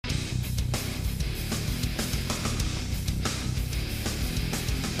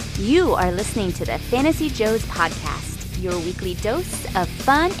You are listening to the Fantasy Joes podcast, your weekly dose of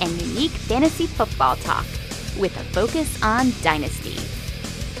fun and unique fantasy football talk with a focus on Dynasty.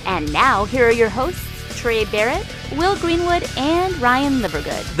 And now, here are your hosts, Trey Barrett, Will Greenwood, and Ryan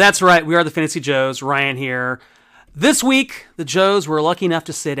Livergood. That's right, we are the Fantasy Joes, Ryan here. This week, the Joes were lucky enough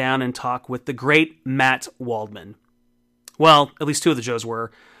to sit down and talk with the great Matt Waldman. Well, at least two of the Joes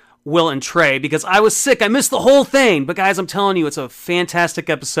were, Will and Trey, because I was sick. I missed the whole thing. But guys, I'm telling you, it's a fantastic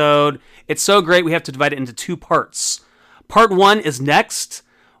episode. It's so great, we have to divide it into two parts. Part one is next.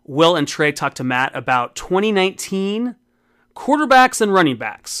 Will and Trey talk to Matt about 2019 quarterbacks and running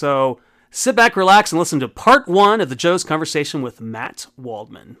backs. So sit back, relax, and listen to part one of the Joes conversation with Matt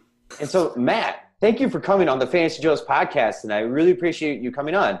Waldman. And so, Matt, thank you for coming on the Fantasy Joes podcast, and I really appreciate you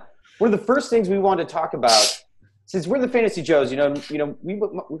coming on. One of the first things we want to talk about, since we're the Fantasy Joes, we're going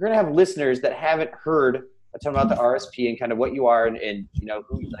to have listeners that haven't heard a ton about the RSP and kind of what you are and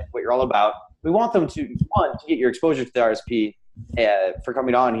who, like, what you're all about. We want them to get your exposure to the RSP for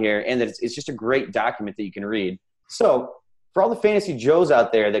coming on here, and that it's just a great document that you can read. So, for all the Fantasy Joes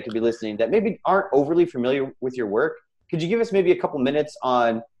out there that could be listening that maybe aren't overly familiar with your work, could you give us maybe a couple minutes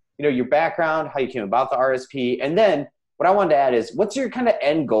on your background, how you came about the RSP, and then what I wanted to add is, what's your kind of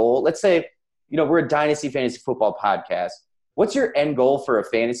end goal? Let's say we're a Dynasty Fantasy Football podcast. What's your end goal for a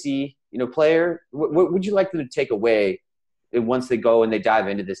fantasy, player? What would you like them to take away once they go and they dive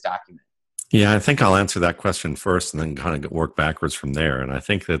into this document? Yeah, I think I'll answer that question first and then kind of work backwards from there. And I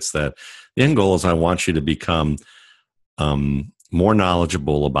think that's that the end goal is I want you to become more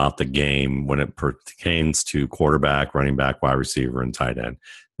knowledgeable about the game when it pertains to quarterback, running back, wide receiver, and tight end.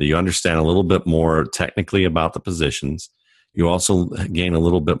 That you understand a little bit more technically about the positions. You also gain a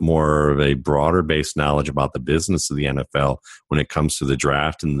little bit more of a broader-based knowledge about the business of the NFL when it comes to the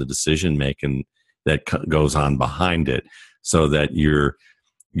draft and the decision-making that goes on behind it, so that you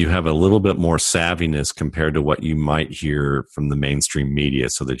have a little bit more savviness compared to what you might hear from the mainstream media,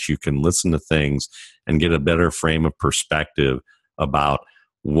 so that you can listen to things and get a better frame of perspective about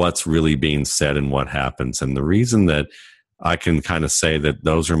what's really being said and what happens. And the reason that I can kind of say that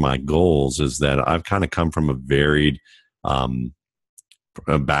those are my goals is that I've kind of come from a varied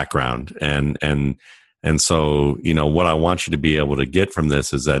background, and so what I want you to be able to get from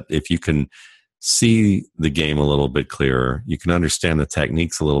this is that if you can see the game a little bit clearer, you can understand the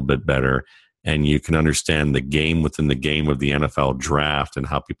techniques a little bit better, and you can understand the game within the game of the NFL draft and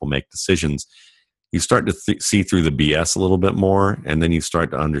how people make decisions. You start to see through the BS a little bit more, and then you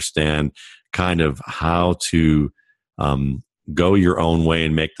start to understand kind of how to go your own way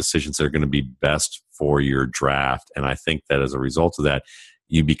and make decisions that are going to be best for your draft. And I think that as a result of that,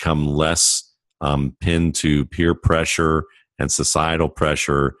 you become less pinned to peer pressure and societal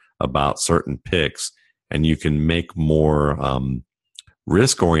pressure about certain picks, and you can make more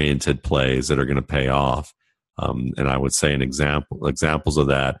risk-oriented plays that are going to pay off. And I would say examples of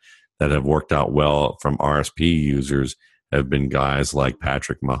that have worked out well from RSP users have been guys like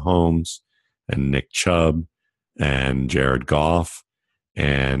Patrick Mahomes and Nick Chubb and Jared Goff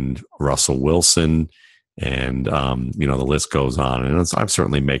and Russell Wilson, and the list goes on. And I've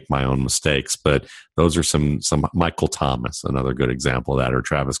certainly made my own mistakes, but those are some Michael Thomas, another good example of that, or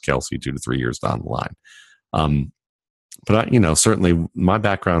Travis Kelce 2 to 3 years down the line. But certainly my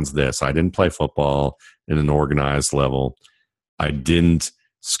background's this: I didn't play football in an organized level. I didn't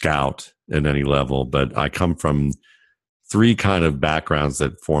scout at any level, but I come from three kind of backgrounds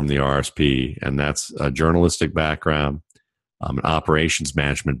that form the RSP, and that's a journalistic background, an operations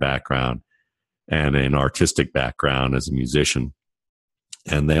management background, and an artistic background as a musician.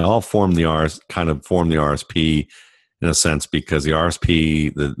 And they all form the RSP in a sense, because the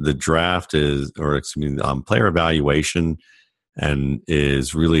RSP, the draft is, player evaluation, and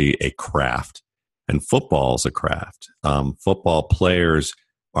is really a craft, and football is a craft. Football players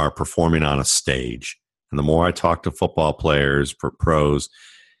are performing on a stage. And the more I talk to football players, pros,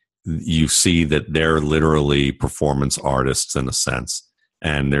 you see that they're literally performance artists in a sense.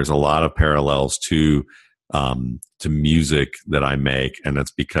 And there's a lot of parallels to music that I make, and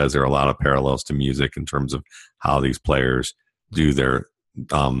that's because there are a lot of parallels to music in terms of how these players do their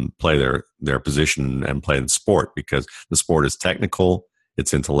play their position and play the sport, because the sport is technical,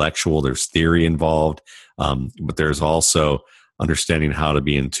 it's intellectual, there's theory involved, but there's also understanding how to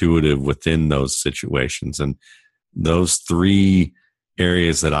be intuitive within those situations. And those three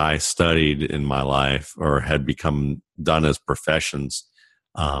areas that I studied in my life or had become done as professions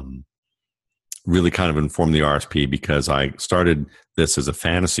really kind of informed the RSP, because I started this as a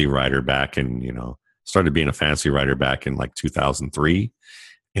fantasy writer back in, started being a fantasy writer back in like 2003.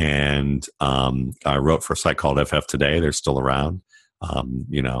 And I wrote for a site called FF Today. They're still around.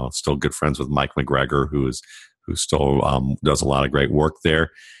 Still good friends with Mike McGregor, who still does a lot of great work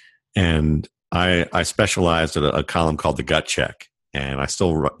there. And I specialized at a column called The Gut Check, and I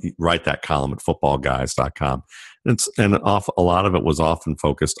still write that column at footballguys.com. And a lot of it was often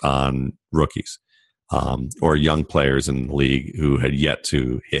focused on rookies or young players in the league who had yet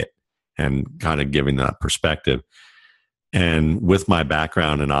to hit, and kind of giving that perspective. And with my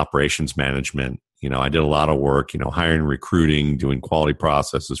background in operations management, I did a lot of work, hiring, recruiting, doing quality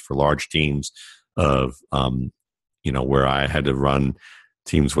processes for large teams of, where I had to run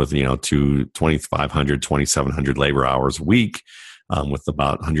teams with, 2,500, 2,700 labor hours a week, with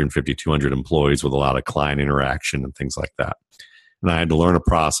about 150, 200 employees, with a lot of client interaction and things like that. And I had to learn a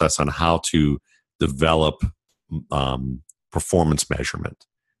process on how to develop performance measurement,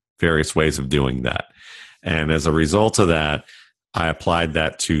 various ways of doing that. And as a result of that, I applied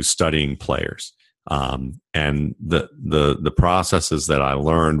that to studying players. And the processes that I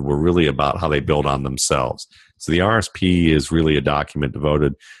learned were really about how they build on themselves. So the RSP is really a document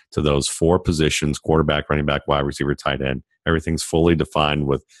devoted to those 4 positions: quarterback, running back, wide receiver, tight end. Everything's fully defined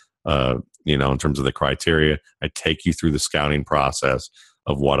with, in terms of the criteria. I take you through the scouting process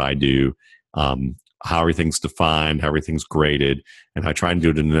of what I do, how everything's defined, how everything's graded, and I try and do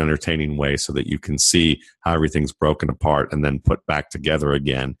it in an entertaining way so that you can see how everything's broken apart and then put back together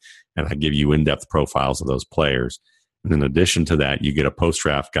again. And I give you in-depth profiles of those players. And in addition to that, you get a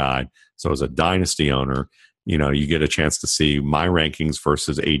post-draft guide. So as a dynasty owner, you get a chance to see my rankings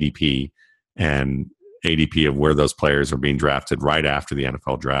versus ADP, and ADP of where those players are being drafted right after the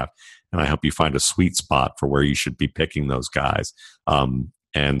NFL draft. And I help you find a sweet spot for where you should be picking those guys.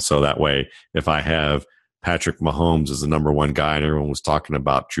 And so that way, if I have Patrick Mahomes as the number 1 guy, and everyone was talking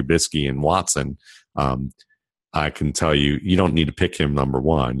about Trubisky and Watson, I can tell you, you don't need to pick him number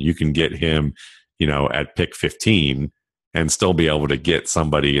 1. You can get him, at pick 15 and still be able to get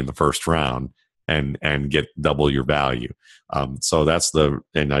somebody in the first round and get double your value. So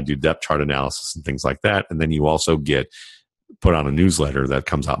and I do depth chart analysis and things like that. And then you also get put on a newsletter that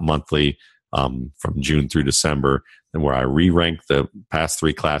comes out monthly, from June through December, and where I re-rank the past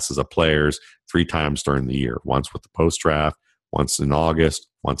 3 classes of players 3 times during the year, once with the post-draft, once in August,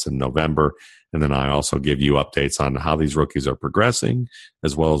 once in November. And then I also give you updates on how these rookies are progressing,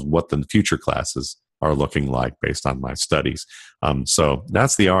 as well as what the future classes are looking like based on my studies. So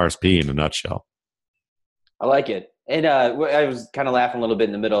that's the RSP in a nutshell. I like it. And I was kind of laughing a little bit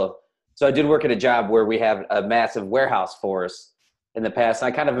in the middle. So I did work at a job where we have a massive warehouse for us in the past.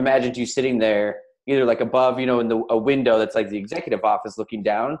 And I kind of imagined you sitting there either like above, in a window that's like the executive office, looking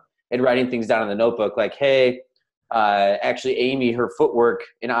down and writing things down in the notebook like, hey, actually Amy, her footwork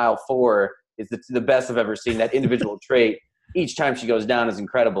in aisle 4 is the best I've ever seen. That individual trait each time she goes down is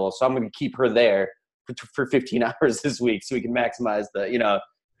incredible. So I'm going to keep her there for 15 hours this week so we can maximize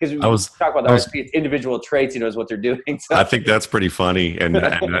because we talk about the RSP, it's individual traits, is what they're doing. So. I think that's pretty funny and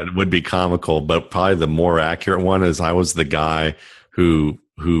it would be comical, but probably the more accurate one is I was the guy who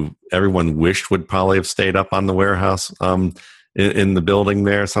everyone wished would probably have stayed up on the warehouse in the building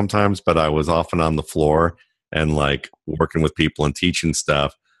there sometimes, but I was often on the floor and like working with people and teaching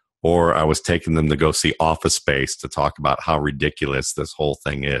stuff, or I was taking them to go see Office Space to talk about how ridiculous this whole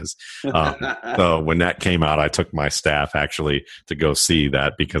thing is. So when that came out, I took my staff actually to go see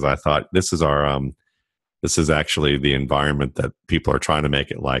that, because I thought this is actually the environment that people are trying to make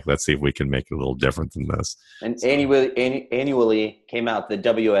it like. Let's see if we can make it a little different than this. And annually came out the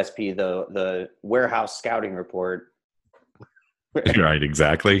WSP, the Warehouse Scouting Report. Right,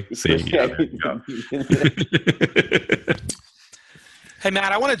 exactly. See, yeah, there you go. Hey,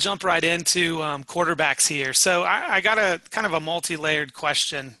 Matt, I want to jump right into quarterbacks here. So I got a kind of a multi-layered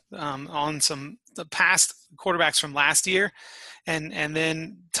question on the past quarterbacks from last year, and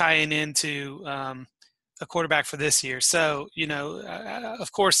then tying into a quarterback for this year. So,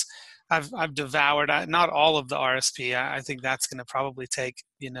 of course, I've devoured not all of the RSP. I think that's going to probably take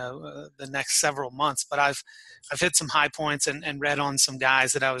the next several months. But I've hit some high points and read on some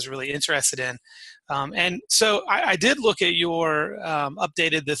guys that I was really interested in. And so I did look at your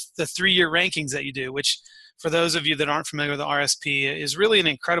updated the 3-year rankings that you do, which for those of you that aren't familiar with the RSP is really an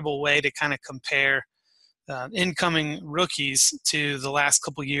incredible way to kind of compare incoming rookies to the last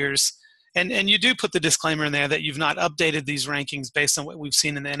couple years. And you do put the disclaimer in there that you've not updated these rankings based on what we've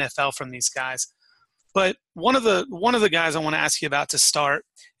seen in the NFL from these guys. But one of the guys I want to ask you about to start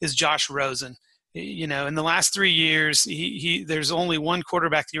is Josh Rosen. In the last 3 years, he there's only one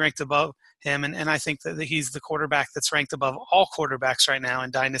quarterback that you ranked above him, and I think that he's the quarterback that's ranked above all quarterbacks right now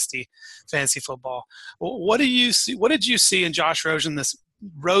in Dynasty fantasy football. What do you see? What did you see in Josh Rosen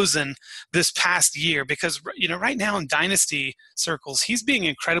Rosen this past year? Because, right now in dynasty circles, he's being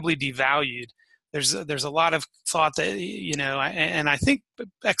incredibly devalued. There's a lot of thought that, and I think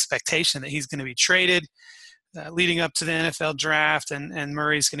expectation that he's going to be traded leading up to the NFL draft, and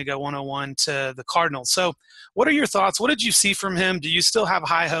Murray's going to go 101 to the Cardinals. So what are your thoughts? What did you see from him? Do you still have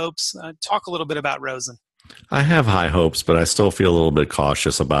high hopes? Talk a little bit about Rosen. I have high hopes, but I still feel a little bit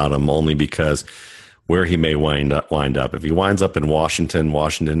cautious about him, only because where he may wind up. If he winds up in Washington,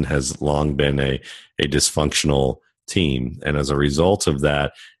 Washington has long been a dysfunctional team. And as a result of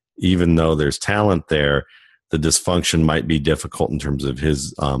that, even though there's talent there, the dysfunction might be difficult in terms of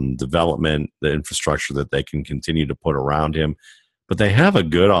his development, the infrastructure that they can continue to put around him. But they have a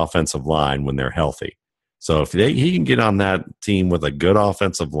good offensive line when they're healthy. So if he can get on that team with a good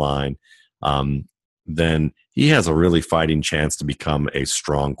offensive line, then he has a really fighting chance to become a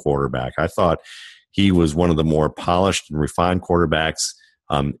strong quarterback. I thought he was one of the more polished and refined quarterbacks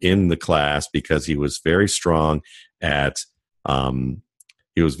in the class, because he was very strong at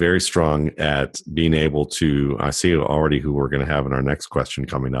being able to. I see already who we're going to have in our next question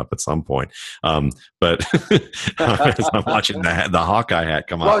coming up at some point. But as I'm watching the Hawkeye hat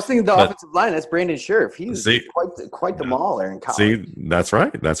come on. Well, I was thinking the offensive line. That's Brandon Scherf. He's quite the mauler in college. See, that's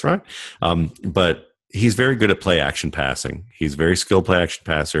right. But he's very good at play action passing. He's a very skilled play action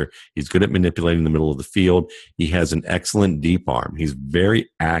passer. He's good at manipulating the middle of the field. He has an excellent deep arm. He's very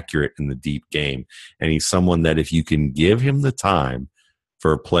accurate in the deep game. And he's someone that if you can give him the time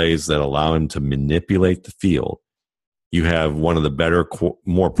for plays that allow him to manipulate the field, you have one of the better,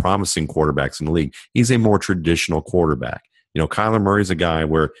 more promising quarterbacks in the league. He's a more traditional quarterback. Kyler Murray's a guy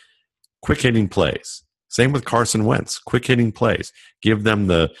where quick hitting plays. Same with Carson Wentz, quick hitting plays. Give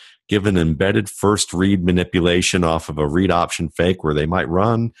an embedded first read manipulation off of a read option fake where they might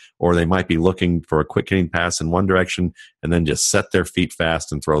run, or they might be looking for a quick hitting pass in one direction and then just set their feet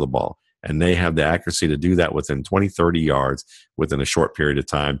fast and throw the ball. And they have the accuracy to do that within 20, 30 yards within a short period of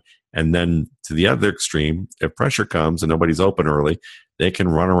time. And then to the other extreme, if pressure comes and nobody's open early, they can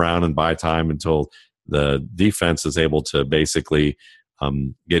run around and buy time until the defense is able to basically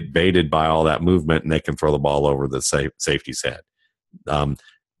get baited by all that movement, and they can throw the ball over the safety's head.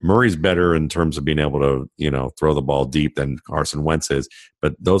 Murray's better in terms of being able to, throw the ball deep than Carson Wentz is,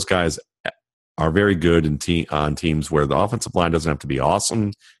 but those guys are very good on teams where the offensive line doesn't have to be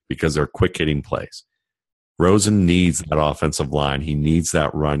awesome because they're quick hitting plays. Rosen needs that offensive line. He needs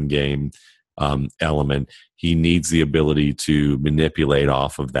that run game element. He needs the ability to manipulate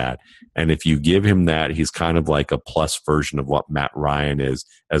off of that. And if you give him that, he's kind of like a plus version of what Matt Ryan is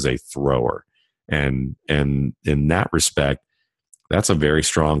as a thrower. And in that respect, that's a very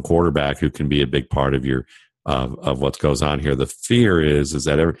strong quarterback who can be a big part of your of what goes on here. The fear is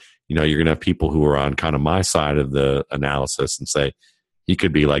that you're going to have people who are on kind of my side of the analysis and say he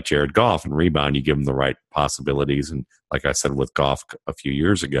could be like Jared Goff and rebound. You give him the right possibilities, and like I said with Goff a few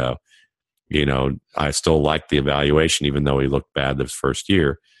years ago, I still like the evaluation even though he looked bad this first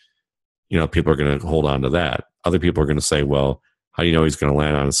year. People are going to hold on to that. Other people are going to say, well, how do you know he's going to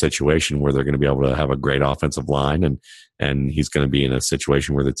land on a situation where they're going to be able to have a great offensive line and he's going to be in a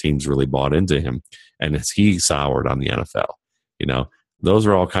situation where the team's really bought into him and he soured on the NFL? Those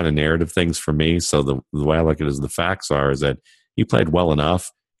are all kind of narrative things for me. So the way I look at it is the facts is that he played well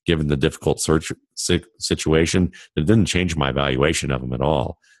enough given the difficult situation that it didn't change my evaluation of him at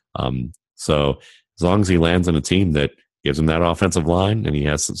all. So as long as he lands on a team that gives him that offensive line and he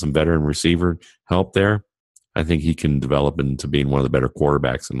has some veteran receiver help there, I think he can develop into being one of the better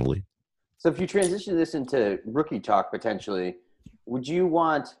quarterbacks in the league. So if you transition this into rookie talk potentially, would you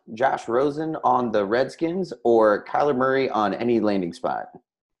want Josh Rosen on the Redskins or Kyler Murray on any landing spot?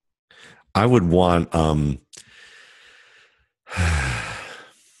 I would want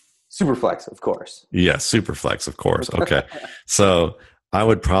Superflex, of course. Yeah, Superflex, of course. Okay. So I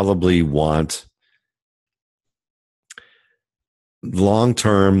would probably want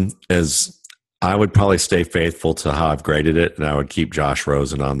long-term I would probably stay faithful to how I've graded it, and I would keep Josh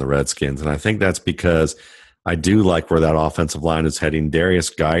Rosen on the Redskins. And I think that's because I do like where that offensive line is heading. Darius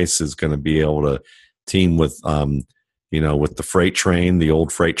Geis is going to be able to team with, with the freight train, the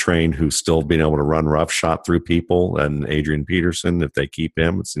old freight train, who's still being able to run roughshod through people, and Adrian Peterson, if they keep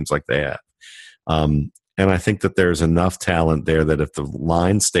him, it seems like they have. And I think that there's enough talent there that if the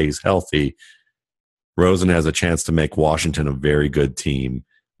line stays healthy, Rosen has a chance to make Washington a very good team.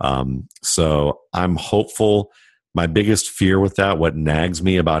 So I'm hopeful. My biggest fear with that, what nags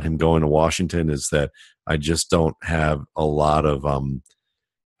me about him going to Washington, is that I just don't have a lot of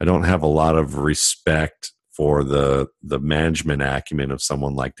respect for the management acumen of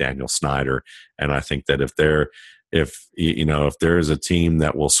someone like Daniel Snyder. And I think that if they're if there is a team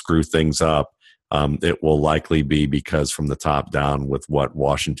that will screw things up, it will likely be because from the top down with what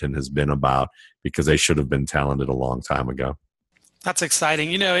Washington has been about, because they should have been talented a long time ago. That's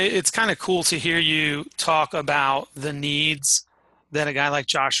exciting. It's kind of cool to hear you talk about the needs that a guy like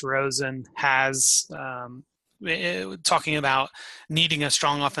Josh Rosen has, talking about needing a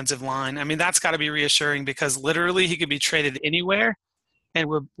strong offensive line. I mean, that's got to be reassuring, because literally he could be traded anywhere and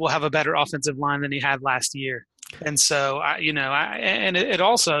we'll have a better offensive line than he had last year. And so, it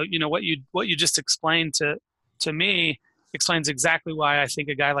also, what you just explained to me explains exactly why I think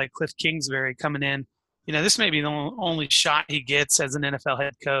a guy like Cliff Kingsbury coming in, this may be the only shot he gets as an NFL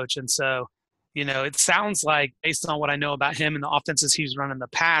head coach. And so, it sounds like, based on what I know about him and the offenses he's run in the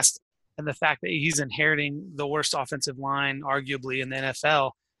past, and the fact that he's inheriting the worst offensive line, arguably, in the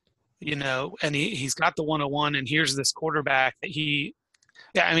NFL, and he's got the 101, and here's this quarterback that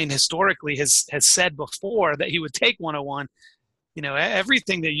historically has said before that he would take 101.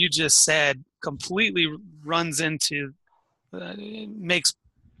 Everything that you just said completely runs into, makes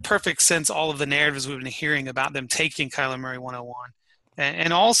perfect sense, all of the narratives we've been hearing about them taking Kyler Murray 101.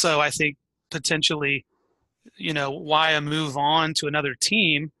 And also, I think, potentially, why a move on to another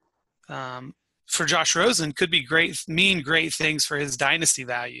team for Josh Rosen could be mean great things for his dynasty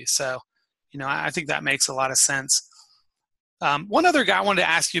value. So, I think that makes a lot of sense. One other guy I wanted to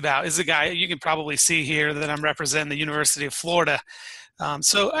ask you about is a guy you can probably see here that I'm representing, the University of Florida.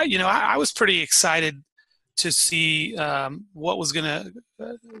 I was pretty excited to see what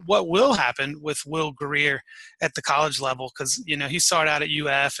will happen with Will Grier at the college level, because he started out at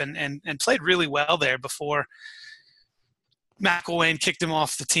UF and played really well there before McElwain kicked him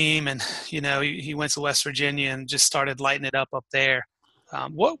off the team, and he went to West Virginia and just started lighting it up there.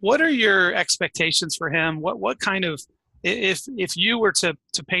 What are your expectations for him? What kind of, if you were to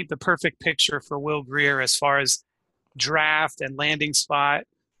paint the perfect picture for Will Grier as far as draft and landing spot,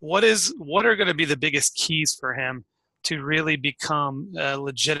 what are going to be the biggest keys for him to really become a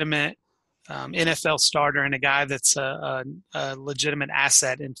legitimate NFL starter and a guy that's a legitimate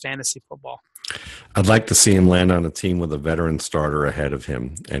asset in fantasy football? I'd like to see him land on a team with a veteran starter ahead of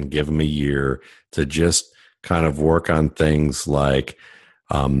him and give him a year to just kind of work on things like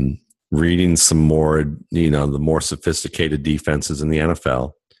reading some more, the more sophisticated defenses in the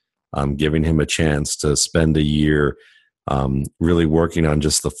NFL, giving him a chance to spend a year really working on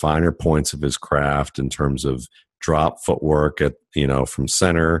just the finer points of his craft in terms of drop footwork from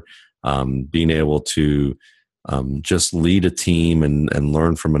center, being able to just lead a team and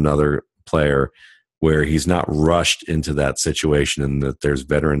learn from another player, where he's not rushed into that situation and that there's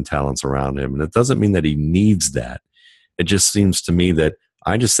veteran talents around him. And it doesn't mean that he needs that. It just seems to me that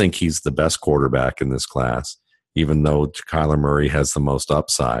I just think he's the best quarterback in this class, even though Kyler Murray has the most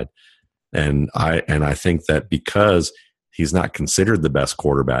upside. And I think that because he's not considered the best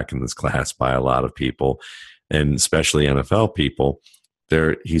quarterback in this class by a lot of people, and especially NFL people,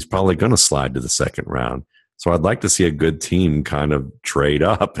 he's probably going to slide to the second round. So I'd like to see a good team kind of trade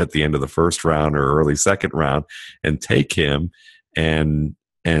up at the end of the first round or early second round and take him and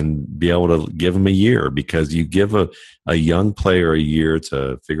be able to give him a year, because you give a young player a year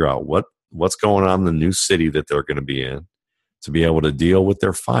to figure out what's going on in the new city that they're going to be in, to be able to deal with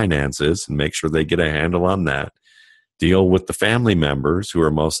their finances and make sure they get a handle on that, deal with the family members who are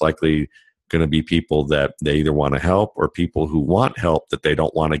most likely going to be people that they either want to help or people who want help that they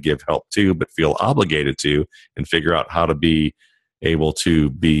don't want to give help to but feel obligated to, and figure out how to be able to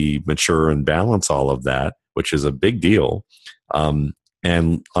be mature and balance all of that, which is a big deal.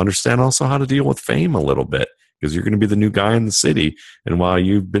 And understand also how to deal with fame a little bit, because you're going to be the new guy in the city. And while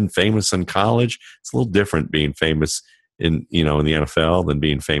you've been famous in college, it's a little different being famous in the NFL than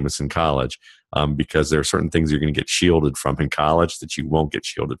being famous in college, because there are certain things you're going to get shielded from in college that you won't get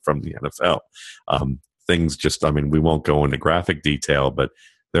shielded from the NFL. We won't go into graphic detail, but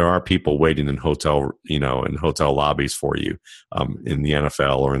there are people waiting in hotel lobbies for you in the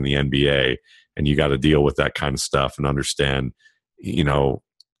NFL or in the NBA, and you got to deal with that kind of stuff and understand,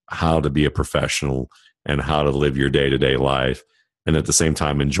 how to be a professional and how to live your day-to-day life, and at the same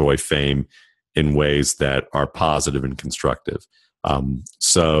time enjoy fame in ways that are positive and constructive.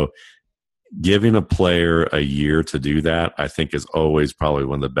 So giving a player a year to do that, I think, is always probably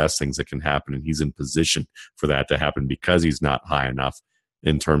one of the best things that can happen. And he's in position for that to happen because he's not high enough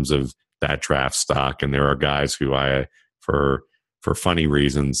in terms of that draft stock. And there are guys who for funny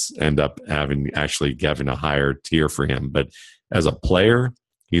reasons, end up having a higher tier for him. But as a player,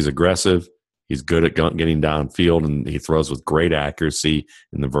 he's aggressive. He's good at getting downfield, and he throws with great accuracy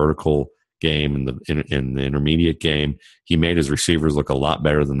in the vertical game and in the intermediate game. He made his receivers look a lot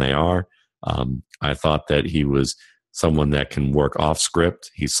better than they are. I thought that he was someone that can work off script.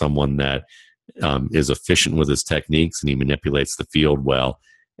 He's someone that is efficient with his techniques, and he manipulates the field well.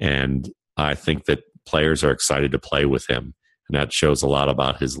 And I think that players are excited to play with him, and that shows a lot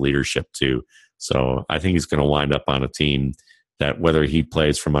about his leadership too. So I think he's going to wind up on a team that, whether he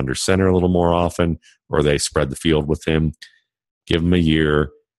plays from under center a little more often or they spread the field with him, give him a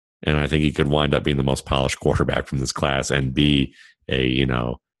year, and I think he could wind up being the most polished quarterback from this class and be a,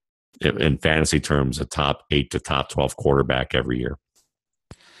 in fantasy terms, a top 8 to top 12 quarterback every year.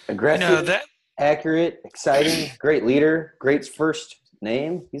 Aggressive, accurate, exciting, great leader, great first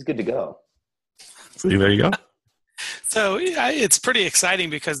name. He's good to go. See, there you go. So it's pretty exciting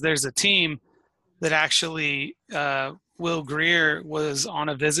because there's a team that actually Will Grier was on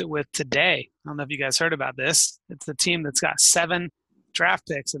a visit with today. I don't know if you guys heard about this. It's the team that's got 7 draft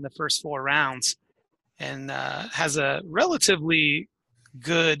picks in the first 4 rounds and has a relatively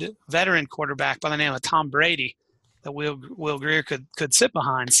good veteran quarterback by the name of Tom Brady that Will Grier could sit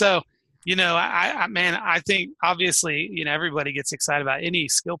behind. So, I think obviously, everybody gets excited about any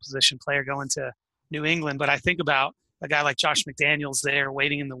skill position player going to New England, but I think about a guy like Josh McDaniels there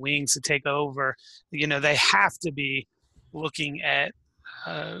waiting in the wings to take over. They have to be looking at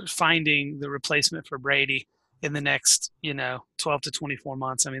finding the replacement for Brady in the next, 12 to 24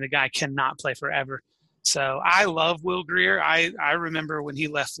 months. I mean, the guy cannot play forever. So I love Will Grier. I remember when he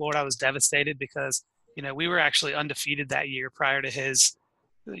left Florida, I was devastated because, we were actually undefeated that year prior to his,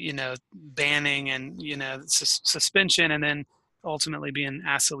 banning and, suspension, and then ultimately being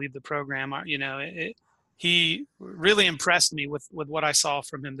asked to leave the program. He really impressed me with what I saw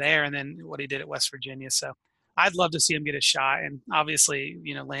from him there and then what he did at West Virginia. So I'd love to see him get a shot. And obviously,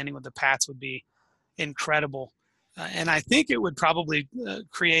 landing with the Pats would be incredible. And I think it would probably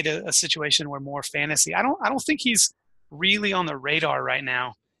create a situation where more fantasy. I don't think he's really on the radar right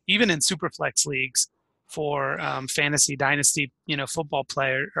now, even in Superflex leagues for fantasy dynasty, football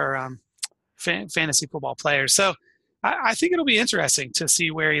player or fantasy football players. So I think it'll be interesting to see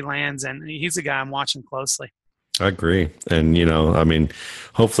where he lands, and he's a guy I'm watching closely. I agree. And,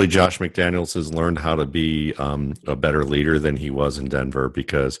 hopefully Josh McDaniels has learned how to be a better leader than he was in Denver,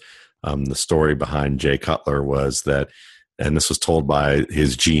 because the story behind Jay Cutler was that, and this was told by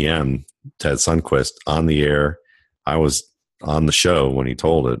his GM, Ted Sundquist, on the air. I was on the show when he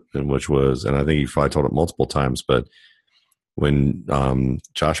told it, and I think he probably told it multiple times, but when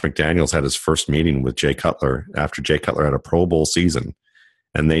Josh McDaniels had his first meeting with Jay Cutler after Jay Cutler had a Pro Bowl season,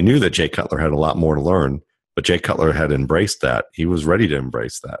 and they knew that Jay Cutler had a lot more to learn, but Jay Cutler had embraced that. He was ready to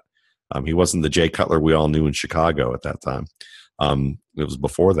embrace that. He wasn't the Jay Cutler we all knew in Chicago at that time. It was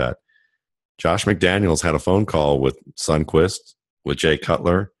before that. Josh McDaniels had a phone call with Sundquist, with Jay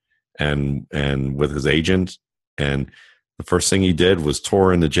Cutler, and with his agent, and the first thing he did was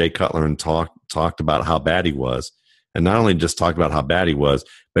tore into Jay Cutler and talked about how bad he was. And not only just talked about how bad he was,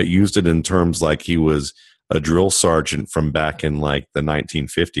 but used it in terms like he was a drill sergeant from back in like the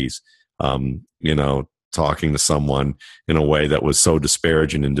 1950s, talking to someone in a way that was so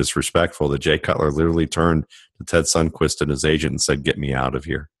disparaging and disrespectful that Jay Cutler literally turned to Ted Sundquist and his agent and said, "Get me out of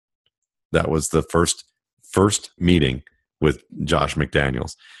here." That was the first meeting with Josh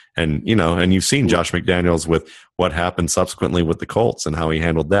McDaniels. And, and you've seen Josh McDaniels with what happened subsequently with the Colts and how he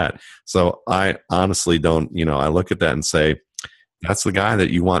handled that. So I honestly don't, I look at that and say, that's the guy that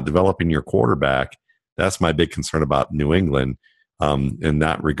you want developing your quarterback. That's my big concern about New England in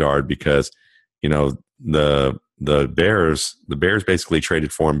that regard, because, the Bears basically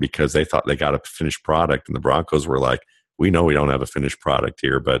traded for him because they thought they got a finished product, and the Broncos were like, we know we don't have a finished product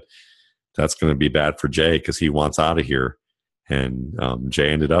here, but that's going to be bad for Jay because he wants out of here. And Jay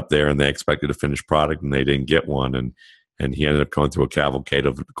ended up there, and they expected a finished product, and they didn't get one. And he ended up going through a cavalcade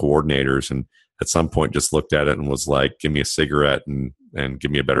of coordinators, and at some point just looked at it and was like, "Give me a cigarette and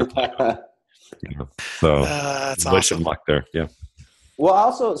give me a better plan." So that's wish awesome. him luck there. Yeah. Well,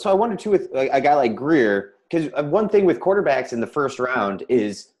 also, so I wondered too with a guy like Grier, because one thing with quarterbacks in the first round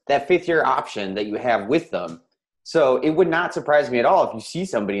is that 5th-year option that you have with them. So it would not surprise me at all if you see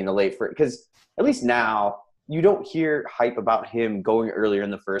somebody in the late first, because at least now you don't hear hype about him going earlier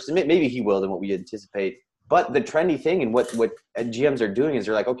in the first, and maybe he will than what we anticipate. But the trendy thing and what GMs are doing is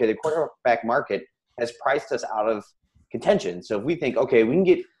they're like, okay, the quarterback market has priced us out of contention. So if we think, okay, we can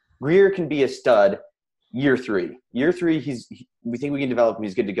get Grier can be a stud year 3. Year 3, we think we can develop him.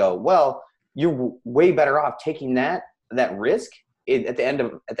 He's good to go. Well, you're way better off taking that risk at the end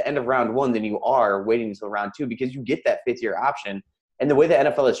of round 1 than you are waiting until round 2, because you get that 5th-year option. And the way the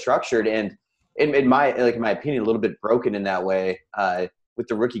NFL is structured, and in my opinion, a little bit broken in that way with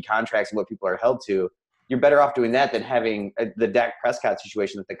the rookie contracts and what people are held to. you're better off doing that than having the Dak Prescott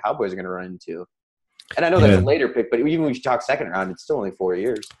situation that the Cowboys are going to run into. And I know that's a later pick, but even when you talk second round, it's still only 4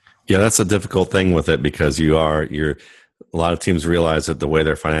 years. Yeah, that's a difficult thing with it because a lot of teams realize that the way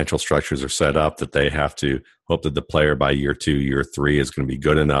their financial structures are set up, that they have to hope that the player by year 2, year 3 is going to be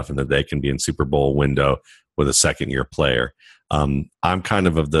good enough and that they can be in Super Bowl window with a second-year player. I'm kind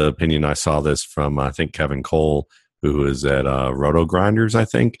of the opinion, I saw this from, I think, Kevin Cole, who is at Roto Grinders, I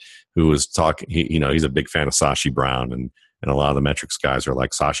think, who was talking, he's a big fan of Sashi Brown, and a lot of the metrics guys are like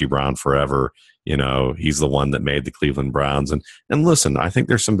Sashi Brown forever. He's the one that made the Cleveland Browns. And listen, I think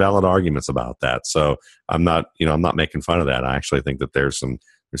there's some valid arguments about that. So I'm not making fun of that. I actually think that there's some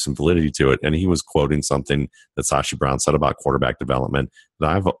validity to it. And he was quoting something that Sashi Brown said about quarterback development that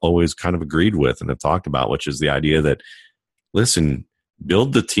I've always kind of agreed with and have talked about, which is the idea that, listen,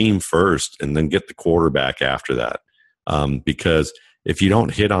 build the team first and then get the quarterback after that. Because if you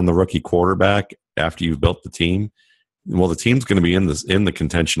don't hit on the rookie quarterback after you've built the team, well, the team's going to be in the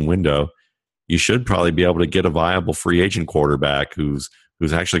contention window. You should probably be able to get a viable free agent quarterback who's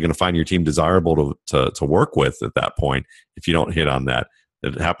actually going to find your team desirable to work with at that point. If you don't hit on that,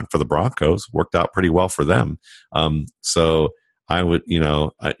 it happened for the Broncos, worked out pretty well for them. So I would,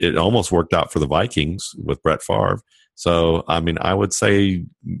 it almost worked out for the Vikings with Brett Favre. So I mean, I would say,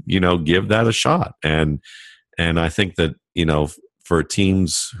 give that a shot. And I think that for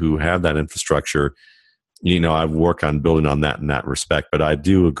teams who have that infrastructure, I work on building on that in that respect. But I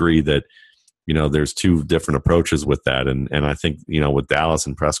do agree that, there's two different approaches with that. And I think, with Dallas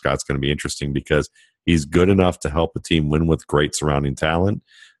and Prescott's going to be interesting because he's good enough to help a team win with great surrounding talent.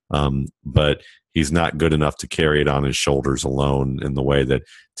 But he's not good enough to carry it on his shoulders alone in the way that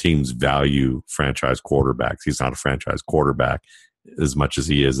teams value franchise quarterbacks. He's not a franchise quarterback as much as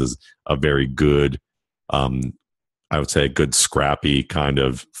he is a very good, I would say a good scrappy kind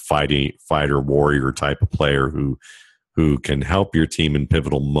of fighter warrior type of player who can help your team in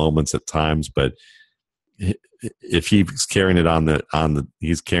pivotal moments at times. But if he's carrying it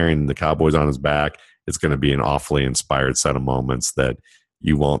he's carrying the Cowboys on his back, it's going to be an awfully inspired set of moments that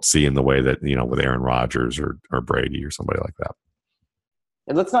you won't see in the way that, with Aaron Rodgers or Brady or somebody like that.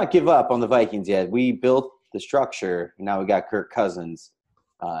 And let's not give up on the Vikings yet. We built the structure. Now we got Kirk Cousins,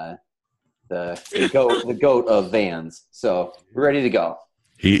 the goat of Vans. So we're ready to go.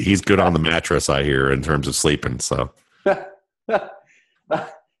 He's good on the mattress, I hear, in terms of sleeping. So,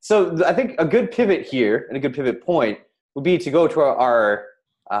 so I think a good pivot here and a good pivot point would be to go to our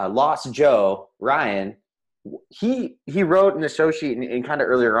Lost Joe, Ryan. He wrote in the show sheet and kind of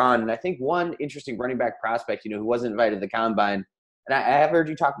earlier on, and I think one interesting running back prospect, who wasn't invited to the combine, and I have heard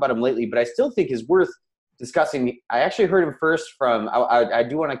you talk about him lately, but I still think is worth discussing. I actually heard him first from, I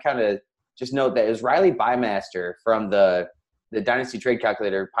do want to kind of just note that it was Riley Bymaster from the Dynasty Trade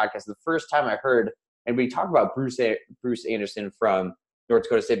Calculator podcast. The first time I heard, and we talked about Bruce Anderson from North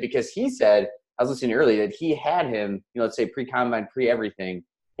Dakota State, because he said, I was listening earlier, that he had him, let's say pre-combine, pre-everything,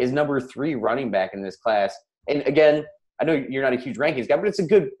 his number 3 running back in this class. And again, I know you're not a huge rankings guy, but it's a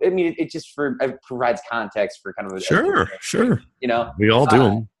good, it just provides context for kind of a Sure. We all do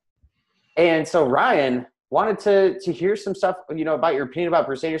them. And so Ryan wanted to hear some stuff, about your opinion about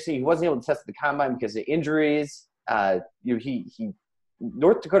Bruce Anderson. He wasn't able to test at the combine because of injuries. He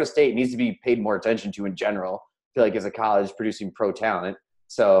North Dakota State needs to be paid more attention to in general. I feel like as a college producing pro talent.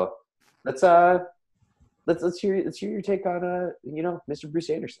 So let's hear your take on Mr.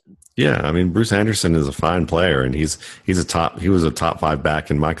 Bruce Anderson. Yeah, I mean, Bruce Anderson is a fine player, and he was a top 5 back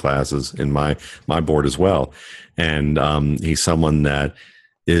in my classes, in my board as well. And he's someone that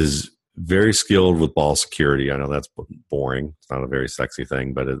is very skilled with ball security. I know that's boring. It's not a very sexy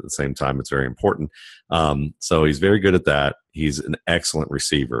thing, but at the same time, it's very important. So he's very good at that. He's an excellent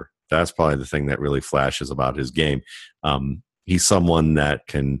receiver. That's probably the thing that really flashes about his game. He's someone that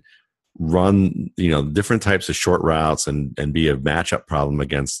can run, different types of short routes and be a matchup problem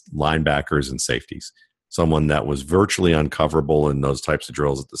against linebackers and safeties. Someone that was virtually uncoverable in those types of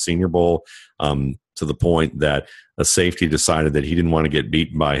drills at the Senior Bowl, to the point that a safety decided that he didn't want to get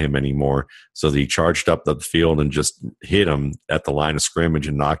beaten by him anymore. So he charged up the field and just hit him at the line of scrimmage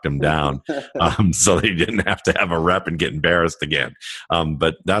and knocked him down. So they didn't have to have a rep and get embarrassed again.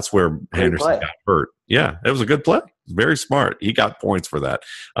 But that's where Henderson got hurt. Yeah, it was a good play. Very smart. He got points for that.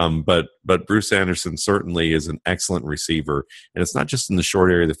 But Bruce Anderson certainly is an excellent receiver. And it's not just in the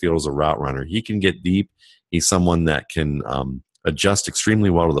short area of the field as a route runner. He can get deep. He's someone that can adjust extremely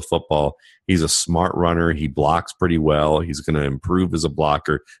well to the football. He's a smart runner. He blocks pretty well. He's going to improve as a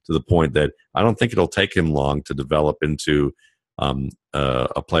blocker to the point that I don't think it'll take him long to develop into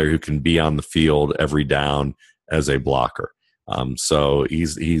a player who can be on the field every down as a blocker. So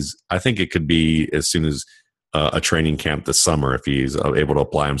he's. I think it could be as soon as a training camp this summer if he's able to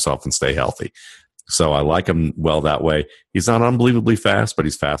apply himself and stay healthy. So I like him well that way. He's not unbelievably fast, but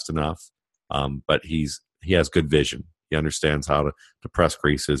he's fast enough. But he has good vision. He understands how to press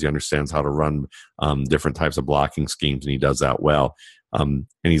creases. He understands how to run different types of blocking schemes, and he does that well. And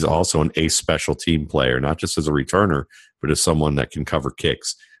he's also an ace special team player, not just as a returner, but as someone that can cover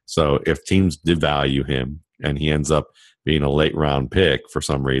kicks. So if teams did value him and he ends up being a late round pick for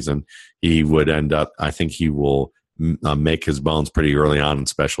some reason, he would end up, I think he will make his bones pretty early on in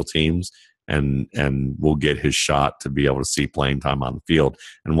special teams and will get his shot to be able to see playing time on the field.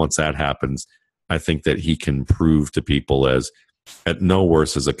 And once that happens, I think that he can prove to people as at no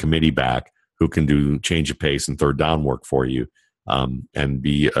worse as a committee back who can do change of pace and third down work for you and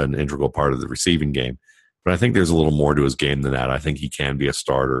be an integral part of the receiving game. But I think there's a little more to his game than that. I think he can be a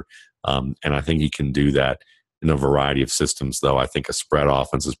starter, and I think he can do that in a variety of systems, though. I think a spread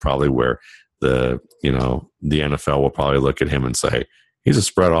offense is probably where the NFL will probably look at him and say, he's a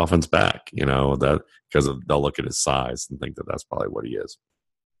spread offense back, that because they'll look at his size and think that that's probably what he is.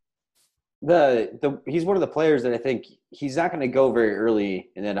 He's one of the players that I think he's not going to go very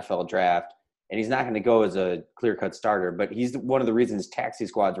early in the NFL draft, and he's not going to go as a clear-cut starter, but he's one of the reasons taxi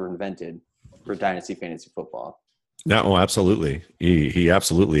squads were invented for dynasty fantasy football. Yeah, well, absolutely. He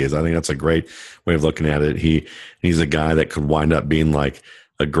absolutely is. I think that's a great way of looking at it. He's a guy that could wind up being like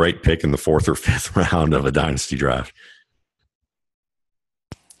a great pick in the 4th or 5th round of a dynasty draft.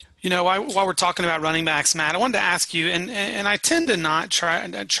 While we're talking about running backs, Matt, I wanted to ask you, and I tend to not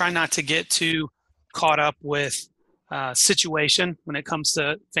try not to get too caught up with situation when it comes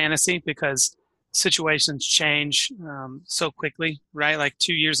to fantasy, because situations change so quickly, right? Like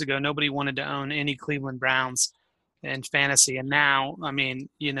 2 years ago, nobody wanted to own any Cleveland Browns in fantasy, and now, I mean,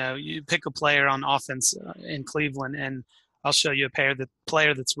 you pick a player on offense in Cleveland, and I'll show you a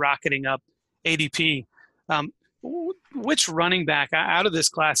player that's rocketing up ADP. Which running back out of this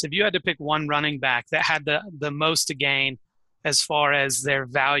class, if you had to pick one running back that had the most to gain as far as their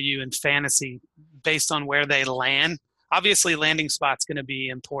value in fantasy based on where they land? Obviously, landing spot's going to be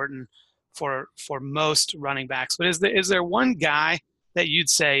important for most running backs, but is there one guy that you'd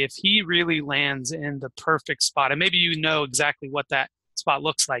say if he really lands in the perfect spot, and maybe exactly what that spot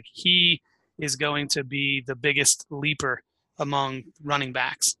looks like, he is going to be the biggest leaper among running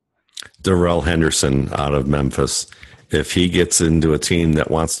backs? Darrell Henderson out of Memphis. If he gets into a team that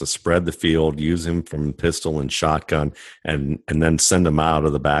wants to spread the field, use him from pistol and shotgun, and then send him out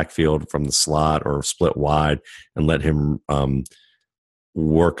of the backfield from the slot or split wide and let him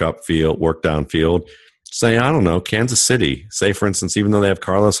work downfield. Say, I don't know, Kansas City. Say, for instance, even though they have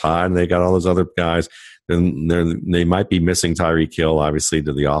Carlos Hyde and they got all those other guys, then they might be missing Tyreek Hill, obviously,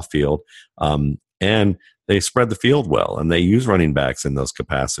 to the off field. And they spread the field well, and they use running backs in those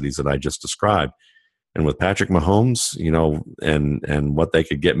capacities that I just described. And with Patrick Mahomes, and what they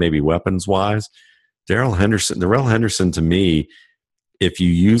could get maybe weapons-wise, Darrell Henderson, to me, if you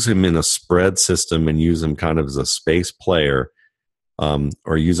use him in a spread system and use him kind of as a space player,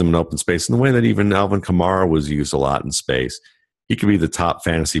 or use him in open space in the way that even Alvin Kamara was used a lot in space, he could be the top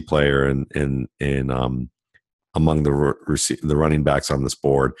fantasy player in among the running backs on this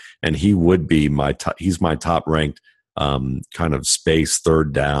board, and he would be he's my top ranked kind of space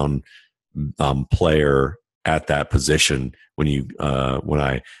third down player at that position when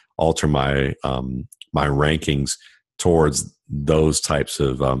I alter my my rankings towards those types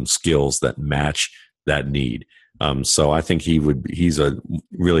of skills that match that need. So I think he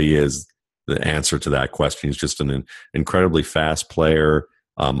really is the answer to that question. He's just an incredibly fast player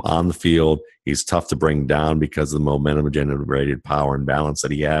on the field. He's tough to bring down because of the momentum generated power and balance that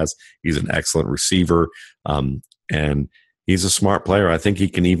he has. He's an excellent receiver, and he's a smart player. I think he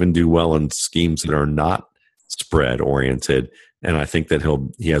can even do well in schemes that are not spread oriented, and I think that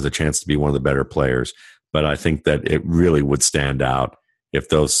he has a chance to be one of the better players. But I think that it really would stand out if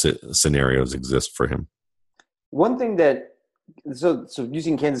those scenarios exist for him. One thing so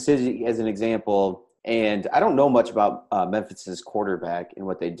using Kansas City as an example, and I don't know much about Memphis's quarterback and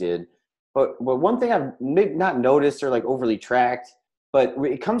what they did, but one thing I've not noticed or like overly tracked, but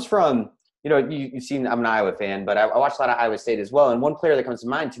it comes from, you've seen, I'm an Iowa fan, but I watched a lot of Iowa State as well. And one player that comes to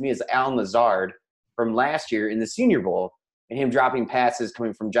mind to me is Allen Lazard from last year in the Senior Bowl, and him dropping passes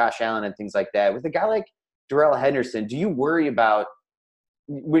coming from Josh Allen and things like that. With a guy like Darrell Henderson, do you worry about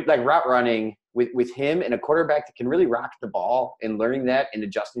like route running with him and a quarterback that can really rock the ball and learning that and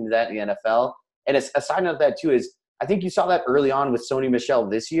adjusting to that in the NFL? And a side note of that too is I think you saw that early on with Sony Michel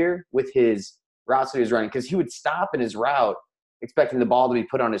this year with his routes that he was running, because he would stop in his route expecting the ball to be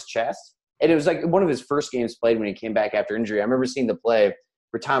put on his chest, And it was like one of his first games played when he came back after injury. I remember seeing the play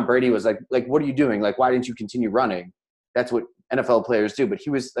where Tom Brady was like, what are you doing? Like, why didn't you continue running? That's what NFL players do. But he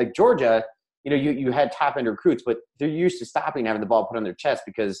was like, Georgia, you had top end recruits, but they're used to stopping, having the ball put on their chest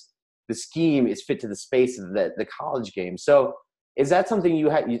because the scheme is fit to the space of the college game. So is that something you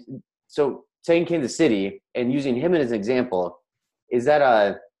had? So saying Kansas City and using him as an example, is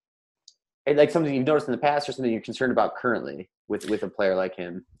that like something you've noticed in the past or something you're concerned about currently with a player like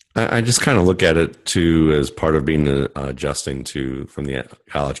him? I just kind of look at it too as part of being adjusting from the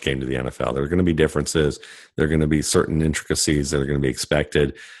college game to the NFL. There are going to be differences. There are going to be certain intricacies that are going to be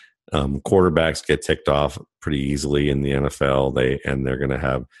expected. Quarterbacks get ticked off pretty easily in the NFL. They're going to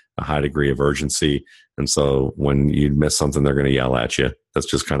have a high degree of urgency, and so when you miss something, they're going to yell at you. That's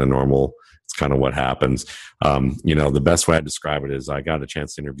just kind of normal. It's kind of what happens. The best way I describe it is I got a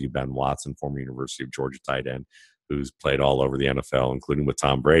chance to interview Ben Watson, former University of Georgia tight end, who's played all over the NFL, including with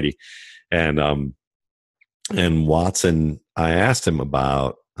Tom Brady. And Watson, I asked him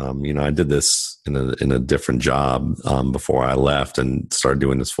about, I did this in a different job before I left and started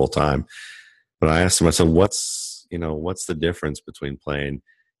doing this full time. But I asked him, I said, what's the difference between playing,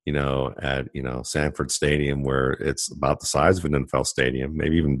 at, Sanford Stadium, where it's about the size of an NFL stadium,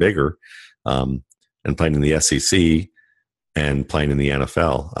 maybe even bigger, and playing in the SEC and playing in the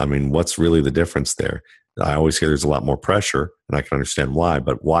NFL? I mean, what's really the difference there? I always hear there's a lot more pressure, and I can understand why,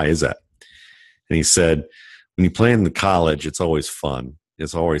 but why is that? And he said, when you play in the college, it's always fun.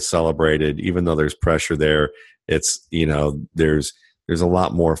 It's always celebrated, even though there's pressure there. It's, there's a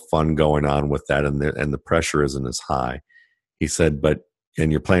lot more fun going on with that, and the pressure isn't as high. He said, and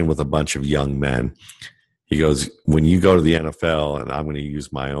you're playing with a bunch of young men. He goes, when you go to the NFL, and I'm going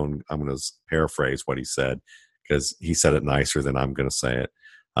to paraphrase what he said, because he said it nicer than I'm going to say it.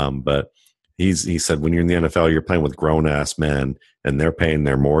 But he said, when you're in the NFL, you're playing with grown-ass men, and they're paying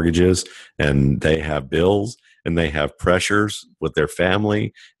their mortgages, and they have bills, and they have pressures with their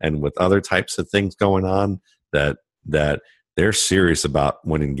family and with other types of things going on that they're serious about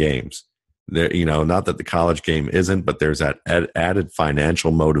winning games. Not that the college game isn't, but there's that added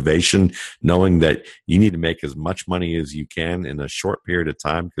financial motivation, knowing that you need to make as much money as you can in a short period of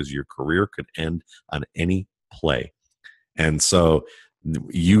time because your career could end on any play. And so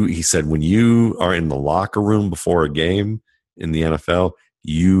he said, when you are in the locker room before a game in the NFL,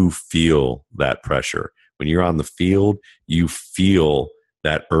 you feel that pressure. When you're on the field, you feel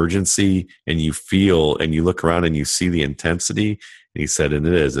that urgency, and you look around and you see the intensity. And he said, and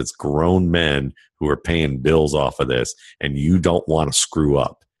it's grown men who are paying bills off of this, and you don't want to screw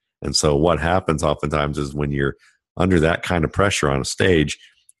up. And so what happens oftentimes is when you're under that kind of pressure on a stage,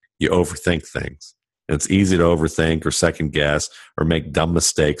 you overthink things. And it's easy to overthink or second guess or make dumb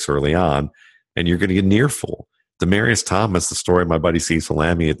mistakes early on, and you're going to get an earful. Demaryius Thomas, the story my buddy Cecil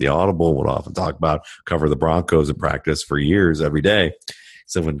Lammey at the Audible would often talk about, cover the Broncos in practice for years every day.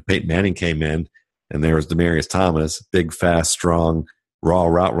 So when Peyton Manning came in, and there was Demaryius Thomas, big, fast, strong, raw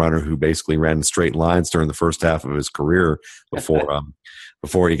route runner who basically ran in straight lines during the first half of his career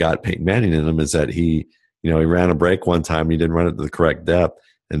before he got Peyton Manning in him, is that he ran a break one time and he didn't run it to the correct depth,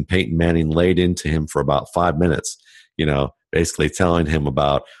 and Peyton Manning laid into him for about 5 minutes, basically telling him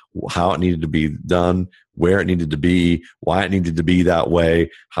about how it needed to be done, where it needed to be, why it needed to be that way.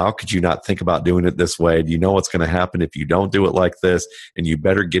 How could you not think about doing it this way? Do you know what's going to happen if you don't do it like this? And you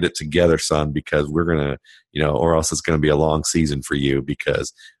better get it together, son, because we're going to, or else it's going to be a long season for you,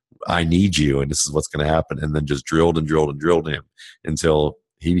 because I need you, and this is what's going to happen. And then just drilled him until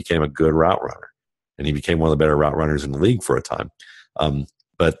he became a good route runner. And he became one of the better route runners in the league for a time.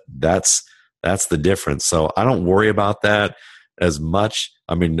 But that's the difference. So I don't worry about that as much.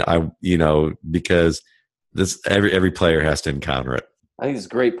 I mean, because every player has to encounter it. I think it's a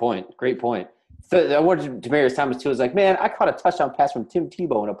great point. Great point. So I wanted Demaryius Thomas too. Was like, man, I caught a touchdown pass from Tim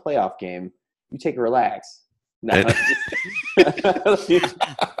Tebow in a playoff game. You take a relax. No, I'll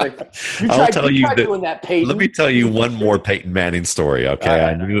tell you that, Peyton. Let me tell you one more Peyton Manning story. Okay,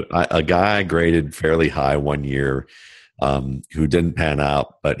 I knew a guy I graded fairly high one year, who didn't pan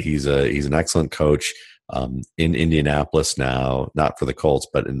out, but he's an excellent coach in Indianapolis now, not for the Colts,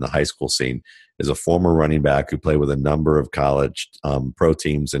 but in the high school scene. Is a former running back who played with a number of college pro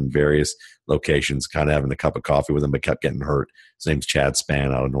teams in various locations, kind of having a cup of coffee with him, but kept getting hurt. His name's Chad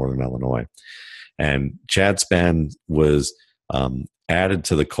Spann out of Northern Illinois. And Chad Spann was added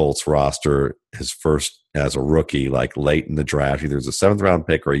to the Colts roster his first as a rookie, like late in the draft. Either it was a 7th round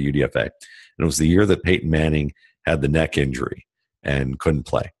pick or a UDFA. And it was the year that Peyton Manning had the neck injury and couldn't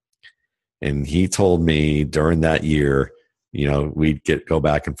play. And he told me during that year we'd go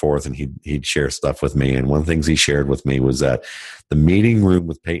back and forth, and he'd share stuff with me. And one of the things he shared with me was that the meeting room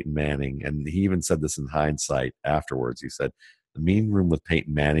with Peyton Manning, and he even said this in hindsight afterwards, he said, the meeting room with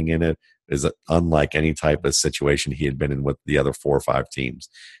Peyton Manning in it is unlike any type of situation he had been in with the other 4 or 5 teams.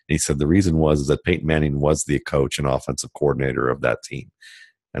 And he said the reason was that Peyton Manning was the coach and offensive coordinator of that team.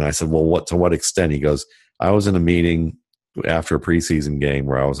 And I said, well, to what extent? He goes, I was in a meeting after a preseason game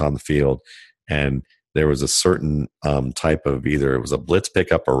where I was on the field, and there was a certain type of, either it was a blitz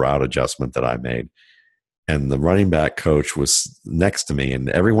pickup or route adjustment that I made. And the running back coach was next to me, and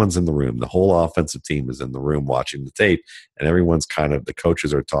everyone's in the room. The whole offensive team is in the room watching the tape, and everyone's the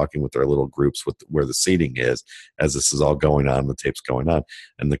coaches are talking with their little groups with where the seating is as this is all going on, the tape's going on.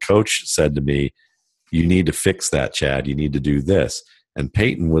 And the coach said to me, you need to fix that, Chad. You need to do this. And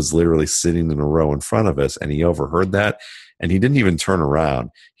Peyton was literally sitting in a row in front of us, and he overheard that, and he didn't even turn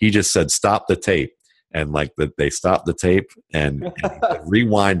around. He just said, stop the tape. And they stopped the tape and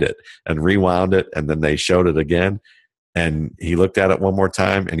rewind it and rewound it, and then they showed it again. And he looked at it one more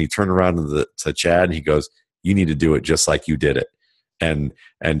time, and he turned around to Chad, and he goes, you need to do it just like you did it. And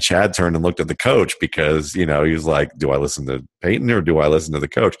Chad turned and looked at the coach, because he was like, do I listen to Peyton or do I listen to the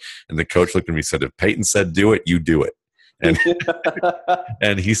coach? And the coach looked at me and said, if Peyton said do it, you do it. And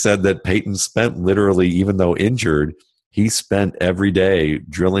and he said that Peyton spent literally, even though injured, he spent every day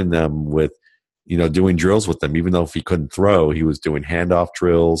drilling them with, doing drills with them. Even though if he couldn't throw, he was doing handoff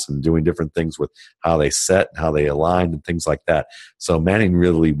drills and doing different things with how they set, how they aligned, and things like that. So Manning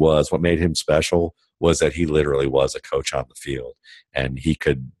really was, what made him special was that he literally was a coach on the field, and he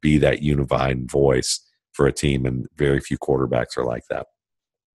could be that unifying voice for a team, and very few quarterbacks are like that.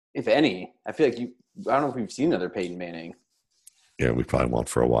 If any. I feel like I don't know if we've seen another Peyton Manning. Yeah, we probably won't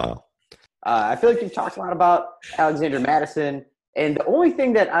for a while. I feel like you've talked a lot about Alexander Madison, and the only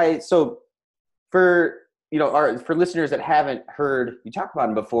thing that for listeners that haven't heard you talk about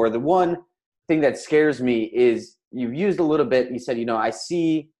him before, the one thing that scares me is you've used a little bit. You said, I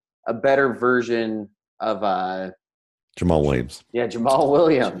see a better version of Jamal Williams. Yeah, Jamal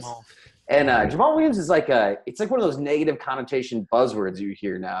Williams. And Jamal Williams is it's like one of those negative connotation buzzwords you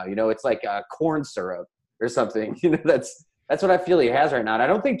hear now. It's like corn syrup or something. That's what I feel he has right now.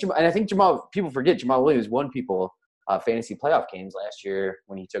 And I think people forget Jamal Williams won people fantasy playoff games last year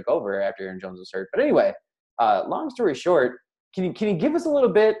when he took over after Aaron Jones was hurt. But anyway, long story short, can you give us a little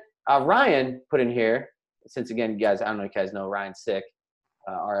bit? Ryan put in here, since again, guys, I don't know if you guys know Ryan's sick.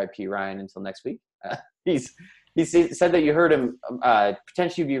 RIP Ryan until next week. He said that you heard him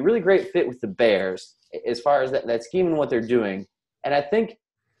potentially be a really great fit with the Bears as far as that scheme and what they're doing. And I think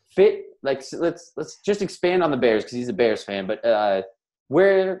let's just expand on the Bears because he's a Bears fan. But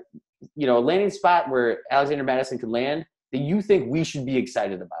where a landing spot where Alexander Madison could land that you think we should be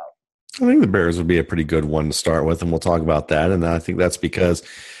excited about? I think the Bears would be a pretty good one to start with, and we'll talk about that. And I think that's because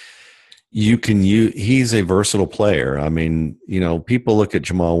he's a versatile player. I mean, people look at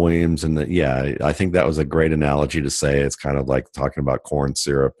Jamal Williams, and I think that was a great analogy to say it's kind of like talking about corn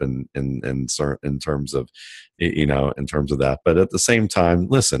syrup in terms of, in terms of that. But at the same time,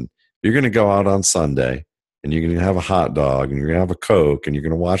 listen, you're going to go out on Sunday, and you're going to have a hot dog, and you're going to have a Coke, and you're going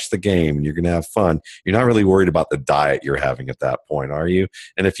to watch the game, and you're going to have fun. You're not really worried about the diet you're having at that point, are you?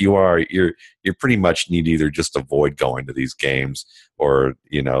 And if you are, you pretty much need to either just avoid going to these games or,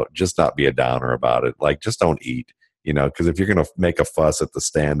 just not be a downer about it. Like, just don't eat, because if you're going to make a fuss at the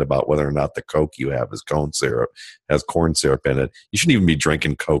stand about whether or not the Coke you have has corn syrup in it, you shouldn't even be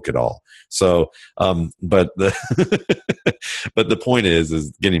drinking Coke at all. So, but the point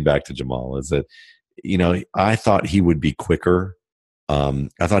is getting back to Jamal is that, I thought he would be quicker. I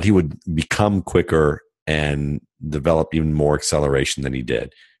thought he would become quicker and develop even more acceleration than he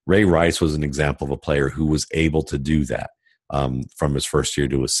did. Ray Rice was an example of a player who was able to do that from his first year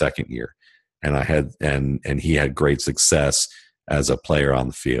to his second year. And he had great success as a player on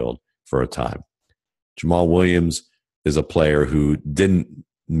the field for a time. Jamal Williams is a player who didn't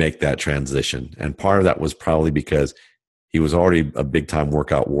make that transition. And part of that was probably because he was already a big-time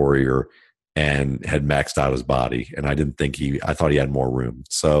workout warrior and had maxed out his body. And I thought he had more room.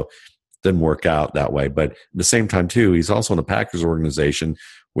 So it didn't work out that way. But at the same time, too, he's also in a Packers organization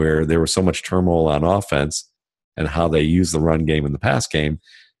where there was so much turmoil on offense and how they use the run game and the pass game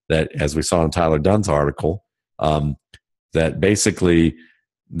that, as we saw in Tyler Dunn's article, that basically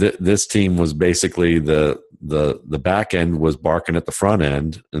this team was basically the back end was barking at the front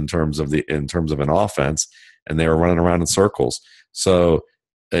end in terms of an offense, and they were running around in circles. So,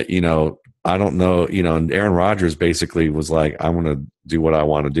 I don't know, and Aaron Rodgers basically was like, I want to do what I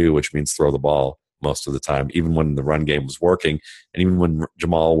want to do, which means throw the ball most of the time, even when the run game was working. And even when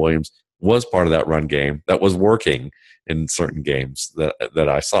Jamal Williams was part of that run game that was working in certain games that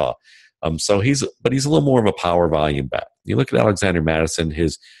I saw. So he's a little more of a power volume back. You look at Alexander Madison,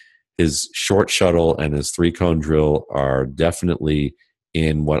 his short shuttle and his 3-cone drill are definitely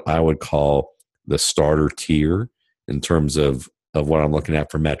in what I would call the starter tier in terms of what I'm looking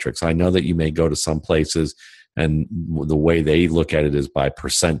at for metrics. I know that you may go to some places and the way they look at it is by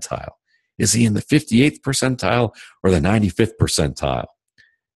percentile. Is he in the 58th percentile or the 95th percentile?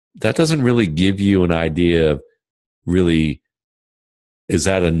 That doesn't really give you an idea of really, is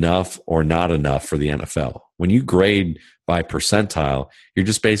that enough or not enough for the NFL? When you grade by percentile, you're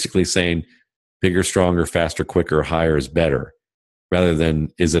just basically saying bigger, stronger, faster, quicker, higher is better, rather than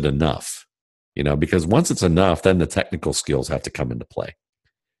is it enough? Because once it's enough, then the technical skills have to come into play.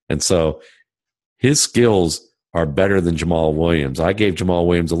 And so his skills are better than Jamal Williams. I gave Jamal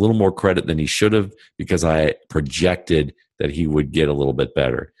Williams a little more credit than he should have because I projected that he would get a little bit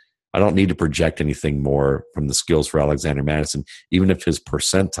better. I don't need to project anything more from the skills for Alexander Madison, even if his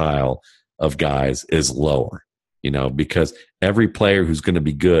percentile of guys is lower, because every player who's going to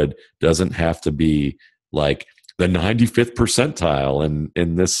be good doesn't have to be like the 95th percentile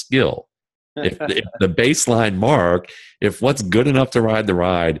in this skill. If the baseline mark, if what's good enough to ride the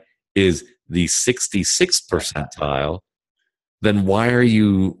ride is the 66th percentile, then why are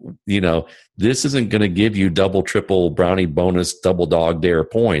you, this isn't going to give you double, triple, brownie bonus, double dog dare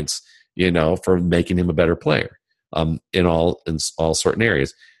points, for making him a better player in all certain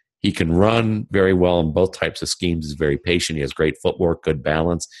areas. He can run very well in both types of schemes. He's very patient. He has great footwork, good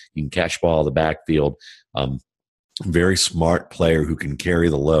balance. He can catch ball in the backfield. Very smart player who can carry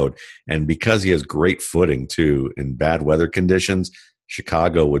the load. And because he has great footing, too, in bad weather conditions,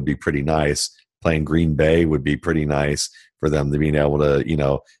 Chicago would be pretty nice. Playing Green Bay would be pretty nice for them to be able to,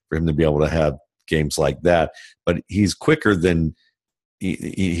 for him to be able to have games like that. But he's quicker than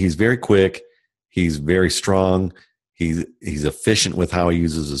he's very quick. He's very strong. He's efficient with how he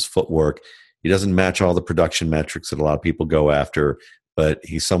uses his footwork. He doesn't match all the production metrics that a lot of people go after, but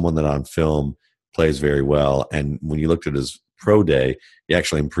he's someone that on film plays very well. And when you looked at his pro day, he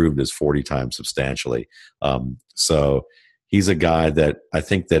actually improved his 40 time substantially. So he's a guy that I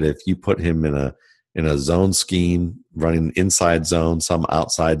think that if you put him in a zone scheme, running inside zone, some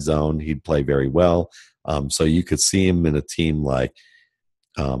outside zone, he'd play very well. So you could see him in a team like,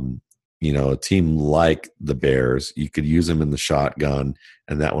 a team like the Bears. You could use him in the shotgun,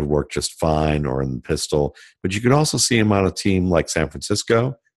 and that would work just fine, or in the pistol. But you could also see him on a team like San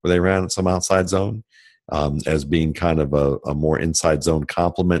Francisco, where they ran some outside zone, as being kind of a more inside zone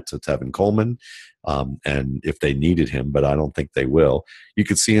complement to Tevin Coleman. And if they needed him, but I don't think they will, you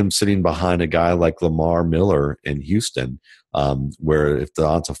could see him sitting behind a guy like Lamar Miller in Houston, where if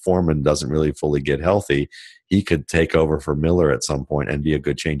Devonta Foreman doesn't really fully get healthy, he could take over for Miller at some point and be a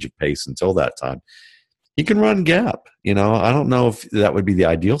good change of pace until that time. He can run gap. I don't know if that would be the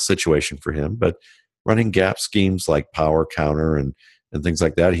ideal situation for him, but running gap schemes like power counter and things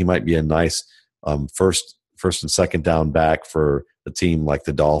like that, he might be a nice first and second down back for a team like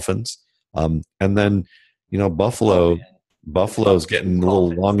the Dolphins. And then, Buffalo's getting a little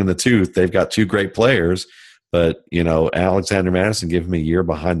long in the tooth. They've got two great players, but Alexander Madison, give him a year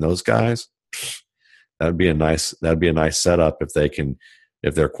behind those guys. That'd be a nice setup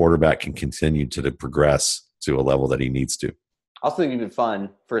if their quarterback can continue to progress to a level that he needs to. I also think it'd be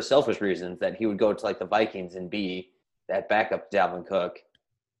fun for selfish reasons that he would go to like the Vikings and be that backup Dalvin Cook.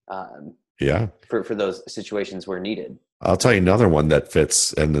 For those situations where needed. I'll tell you another one that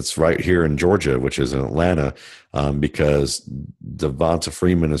fits, and it's right here in Georgia, which is in Atlanta, because Devonta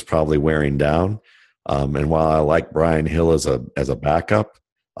Freeman is probably wearing down. And while I like Brian Hill as a backup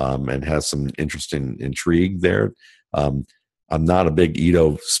and has some interesting intrigue there, I'm not a big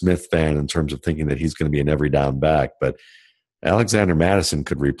Ito Smith fan in terms of thinking that he's going to be an every down back. But Alexander Madison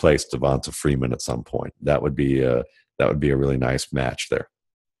could replace Devonta Freeman at some point. That would be a really nice match there.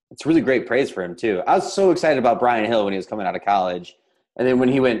 It's really great praise for him too. I was so excited about Brian Hill when he was coming out of college, and then when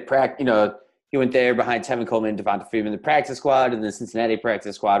he went he went there behind Tevin Coleman, Devonta Freeman, the practice squad, and the Cincinnati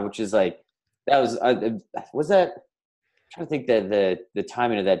practice squad, which is like that was that. I'm trying to think that the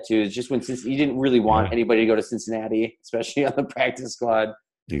timing of that too is just when he didn't really want anybody to go to Cincinnati, especially on the practice squad.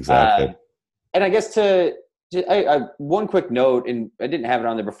 Exactly. And I guess one quick note, and I didn't have it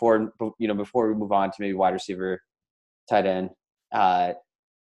on there before. Before we move on to maybe wide receiver, tight end.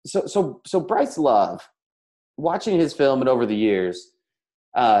 So Bryce Love, watching his film and over the years,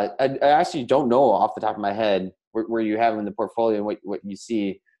 I actually don't know off the top of my head where you have him in the portfolio and what you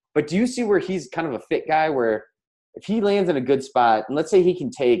see. But do you see where he's kind of a fit guy where if he lands in a good spot, and let's say he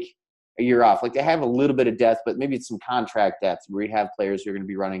can take a year off, like they have a little bit of depth, but maybe it's some contract depth where you have players who are going to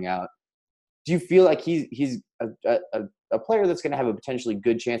be running out. do you feel like he's a player that's going to have a potentially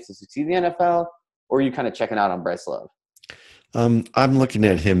good chance to succeed in the NFL, or are you kind of checking out on Bryce Love? I'm looking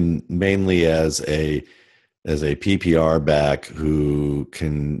at him mainly as a PPR back who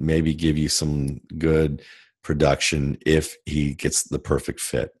can maybe give you some good production if he gets the perfect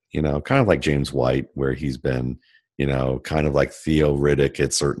fit. Kind of like James White, where he's been, kind of like Theo Riddick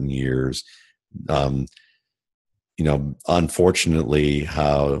at certain years. Unfortunately,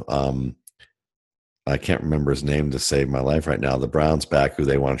 how I can't remember his name to save my life right now. The Browns back who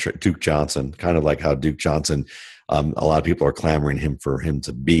they want to Duke Johnson, kind of like how Duke Johnson, a lot of people are clamoring for him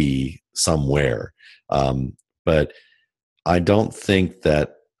to be somewhere. But I don't think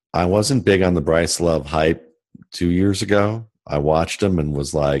that I wasn't big on the Bryce Love hype 2 years ago. I watched him and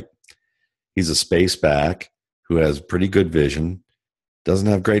was like, he's a space back who has pretty good vision, doesn't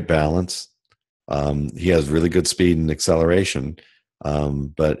have great balance. He has really good speed and acceleration,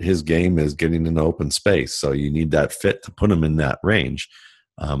 but his game is getting in open space. So you need that fit to put him in that range.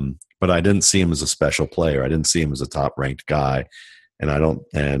 But I didn't see him as a special player. I didn't see him as a top ranked guy.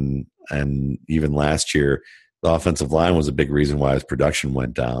 And even last year, the offensive line was a big reason why his production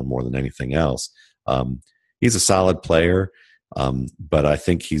went down more than anything else. He's a solid player, but I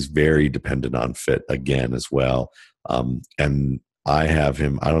think he's very dependent on fit again as well. And I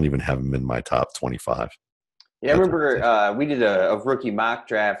don't even have him in my top 25. Yeah, I remember we did a rookie mock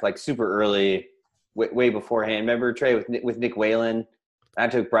draft like super early, way beforehand. Remember, Trey, with Nick Whalen? I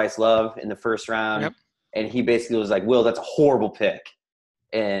took Bryce Love in the first round, and he basically was like, "Will, that's a horrible pick,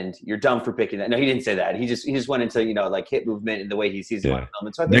 and you're dumb for picking that." No, he didn't say that. He just went into like hit movement and the way he sees it on film.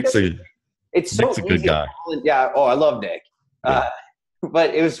 And so I think Nick's a good guy. Yeah. Oh, I love Nick. Yeah.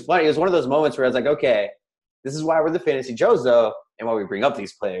 But it was funny. It was one of those moments where I was like, okay, this is why we're the Fantasy Joes, though, and why we bring up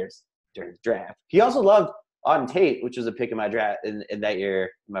these players during the draft. He also loved Auden Tate, which was a pick in my draft in that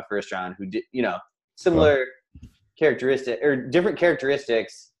year, in my first round, who did, similar characteristic or different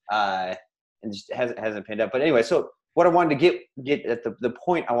characteristics, and just hasn't panned out. But anyway, so what I wanted to get at the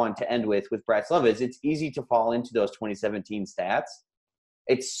point I wanted to end with Bryce Love is it's easy to fall into those 2017 stats.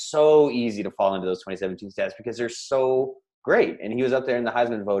 It's so easy to fall into those 2017 stats because they're so great. And he was up there in the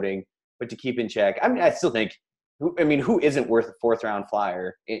Heisman voting, but to keep in check, I mean, I still think, who isn't worth a 4th round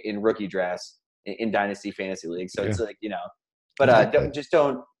flyer in rookie drafts in dynasty fantasy leagues? So it's like, but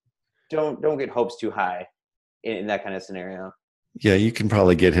don't get hopes too high in that kind of scenario. Yeah, you can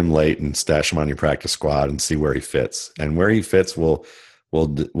probably get him late and stash him on your practice squad and see where he fits. And where he fits will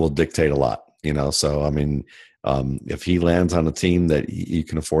dictate a lot, So, I mean, if he lands on a team that you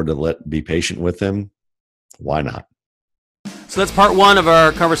can afford to be patient with him, why not? So that's part 1 of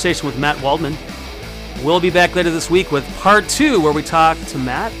our conversation with Matt Waldman. We'll be back later this week with part 2, where we talk to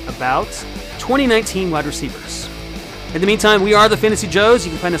Matt about 2019 wide receivers. In the meantime, we are the Fantasy Joes.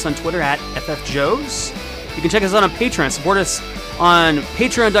 You can find us on Twitter at FFJoes. You can check us out on Patreon. Support us on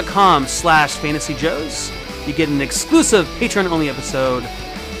patreon.com/fantasyjoes. You get an exclusive Patreon-only episode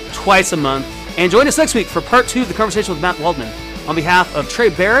twice a month. And join us next week for part 2 of the conversation with Matt Waldman. On behalf of Trey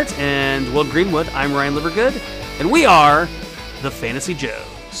Barrett and Will Greenwood, I'm Ryan Livergood, and we are the Fantasy Joes.